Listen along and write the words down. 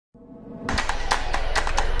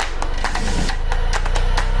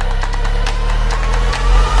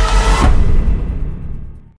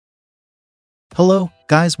Hello,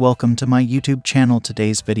 guys, welcome to my YouTube channel.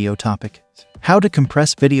 Today's video topic is how to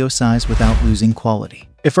compress video size without losing quality.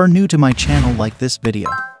 If you're new to my channel, like this video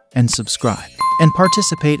and subscribe and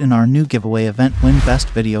participate in our new giveaway event, Win Best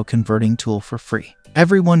Video Converting Tool for free.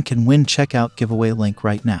 Everyone can win. Check out giveaway link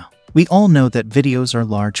right now. We all know that videos are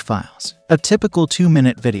large files. A typical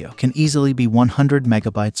 2-minute video can easily be 100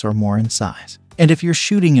 megabytes or more in size. And if you're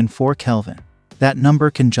shooting in 4K Kelvin, that number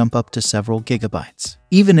can jump up to several gigabytes.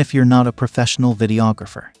 Even if you're not a professional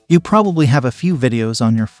videographer, you probably have a few videos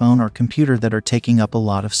on your phone or computer that are taking up a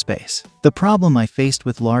lot of space. The problem I faced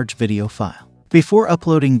with large video file. Before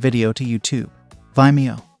uploading video to YouTube,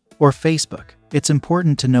 Vimeo, or Facebook, it's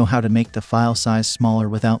important to know how to make the file size smaller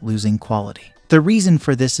without losing quality. The reason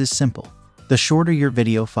for this is simple. The shorter your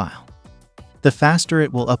video file, the faster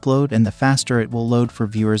it will upload and the faster it will load for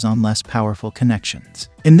viewers on less powerful connections.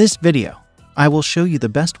 In this video, I will show you the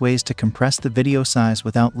best ways to compress the video size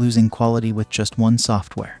without losing quality with just one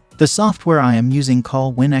software. The software I am using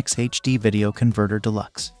called WinX Video Converter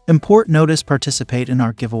Deluxe. Important notice: participate in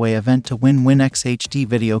our giveaway event to win WinX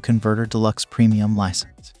Video Converter Deluxe Premium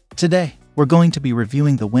License. Today, we're going to be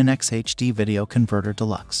reviewing the WinX Video Converter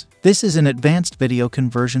Deluxe. This is an advanced video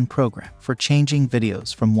conversion program for changing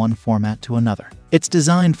videos from one format to another. It's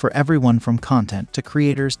designed for everyone from content to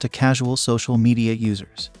creators to casual social media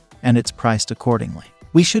users, and it's priced accordingly.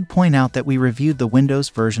 We should point out that we reviewed the Windows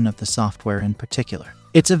version of the software in particular.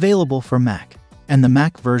 It's available for Mac, and the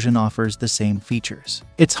Mac version offers the same features.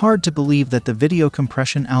 It's hard to believe that the video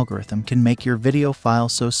compression algorithm can make your video file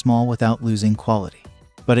so small without losing quality.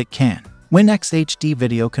 But it can. WinX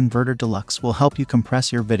Video Converter Deluxe will help you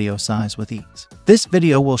compress your video size with ease. This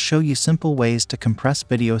video will show you simple ways to compress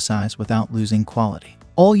video size without losing quality.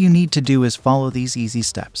 All you need to do is follow these easy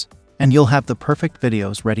steps, and you'll have the perfect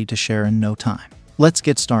videos ready to share in no time. Let's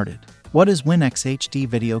get started. What is WinX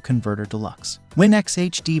Video Converter Deluxe?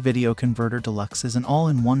 WinX Video Converter Deluxe is an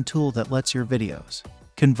all-in-one tool that lets your videos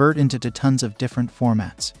convert into tons of different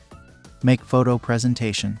formats, make photo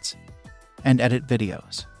presentations, and edit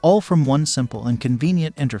videos, all from one simple and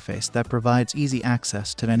convenient interface that provides easy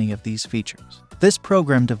access to any of these features. This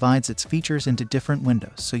program divides its features into different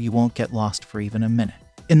windows so you won't get lost for even a minute.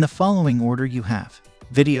 In the following order, you have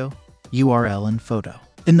video, URL, and photo.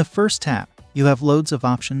 In the first tab, you have loads of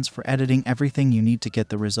options for editing everything you need to get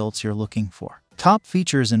the results you're looking for. Top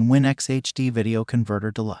features in WinX Video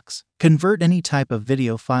Converter Deluxe. Convert any type of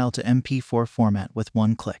video file to MP4 format with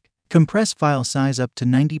one click. Compress file size up to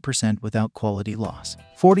 90% without quality loss.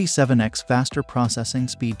 47x faster processing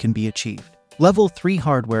speed can be achieved. Level 3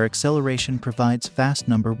 hardware acceleration provides fast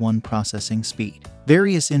number 1 processing speed.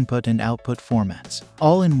 Various input and output formats,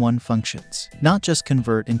 all-in-one functions, not just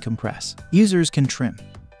convert and compress. Users can trim,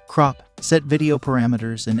 crop, set video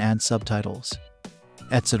parameters, and add subtitles,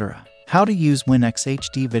 etc. How to use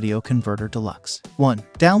WinX Video Converter Deluxe. 1.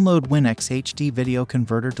 Download WinX Video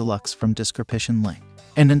Converter Deluxe from description link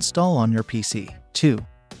and install on your PC. 2.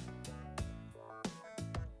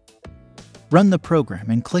 Run the program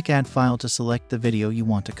and click Add File to select the video you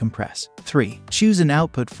want to compress. 3. Choose an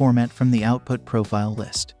output format from the output profile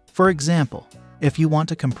list. For example, if you want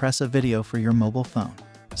to compress a video for your mobile phone,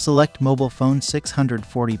 select mobile phone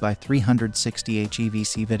 640 by 360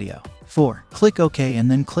 HEVC video. 4. Click OK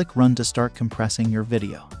and then click Run to start compressing your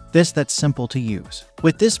video. That's simple to use.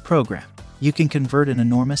 With this program, you can convert an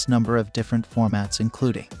enormous number of different formats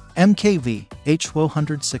including MKV,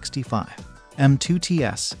 H265,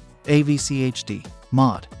 M2TS, AVC HD,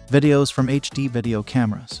 MOD, videos from HD video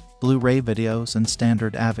cameras, Blu-ray videos, and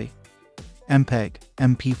standard AV, MPEG,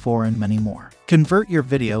 MP4, and many more. Convert your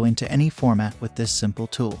video into any format with this simple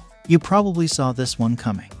tool. You probably saw this one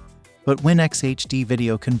coming, but WinX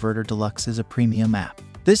Video Converter Deluxe is a premium app.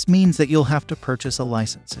 This means that you'll have to purchase a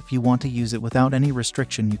license. If you want to use it without any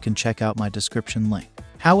restriction, you can check out my description link.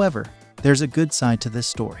 However, there's a good side to this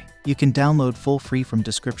story. You can download full free from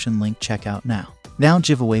description link. Check out now. Now,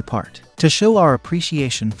 giveaway part. To show our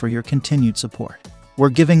appreciation for your continued support, we're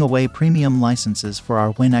giving away premium licenses for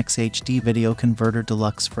our WinX Video Converter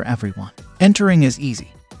Deluxe for everyone. Entering is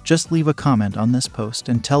easy. Just leave a comment on this post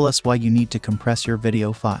and tell us why you need to compress your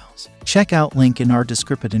video files. Check out link in our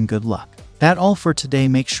description and good luck. That's all for today.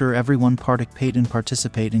 Make sure everyone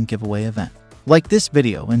participate in giveaway event. Like this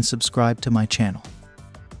video and subscribe to my channel.